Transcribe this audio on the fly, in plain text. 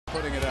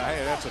Putting it out.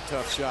 Hey, that's a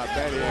tough shot.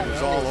 Batty was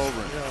all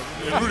over him.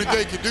 Yeah. And Rudy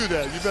Gay can do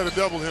that. You better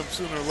double him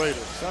sooner or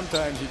later.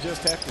 Sometimes you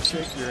just have to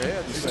shake your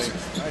head and say,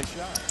 nice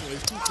shot. Yeah,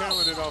 he's too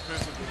talented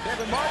offensively.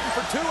 Kevin Martin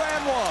for 2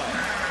 and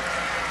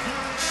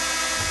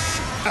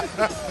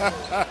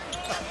 1.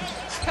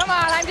 Come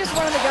on, I'm just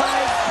one of the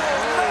guys.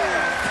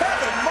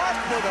 Kevin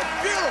Martin with a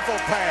beautiful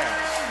pass.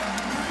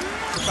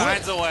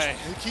 Finds a way.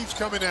 He keeps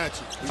coming at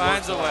you.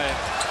 Finds a way.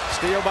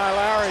 Steal by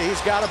Lowry.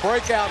 He's got a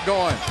breakout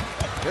going.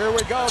 Here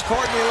we go.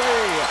 Courtney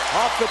Lee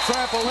off the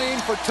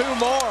trampoline for 2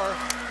 more.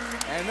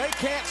 And they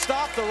can't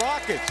stop the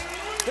Rockets.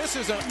 This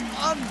is an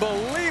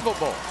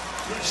unbelievable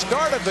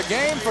start of the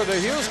game for the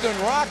Houston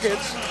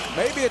Rockets.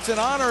 Maybe it's in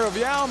honor of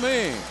Yao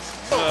Ming.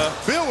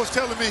 Bill was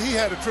telling me he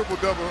had a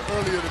triple-double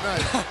earlier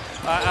tonight.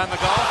 On the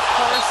golf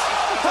course.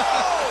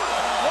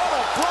 What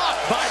a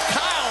block by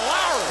Kyle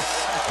Lowry.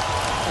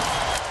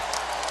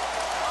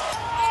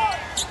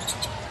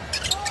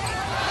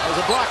 There's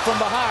a block from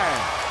behind.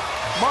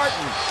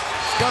 Martin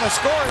going to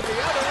score at the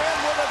other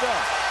end with a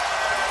dunk.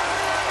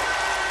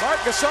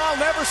 Marc Gasol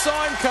never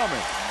saw him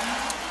coming.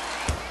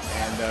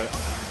 And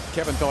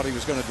Kevin thought he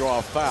was going to draw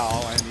a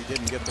foul, and he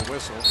didn't get the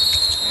whistle.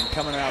 And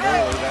coming out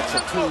early, that's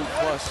a 2+1.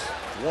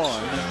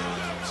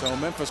 So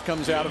Memphis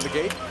comes out of the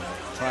gate,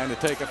 trying to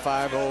take a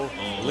 5-0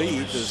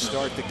 lead to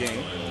start the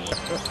game.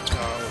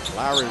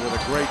 Lowry with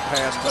a great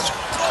pass to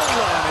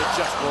Spola, and it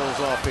just rolls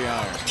off the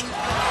iron.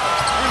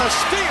 And a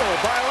steal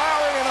by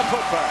Lowry and a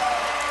putback.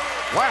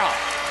 Wow.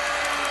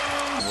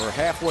 We're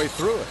halfway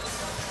through it.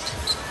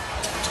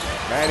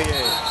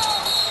 Battier.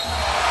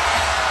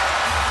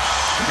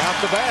 Count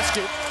the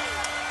basket.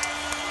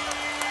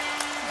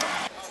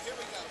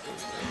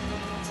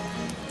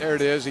 There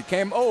it is. He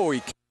came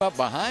up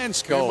behind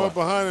Scola. Came up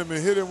behind him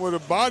and hit him with a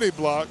body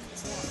block.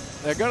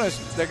 They're gonna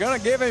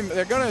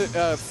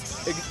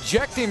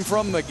eject him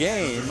from the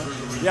game.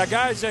 Yeah,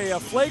 guys, a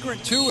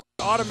flagrant 2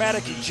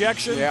 automatic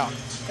ejection. Yeah.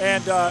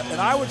 And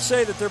I would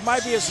say that there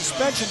might be a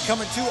suspension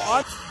coming too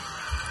on.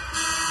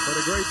 But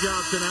a great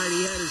job tonight.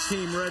 He had his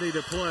team ready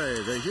to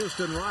play. The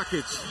Houston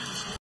Rockets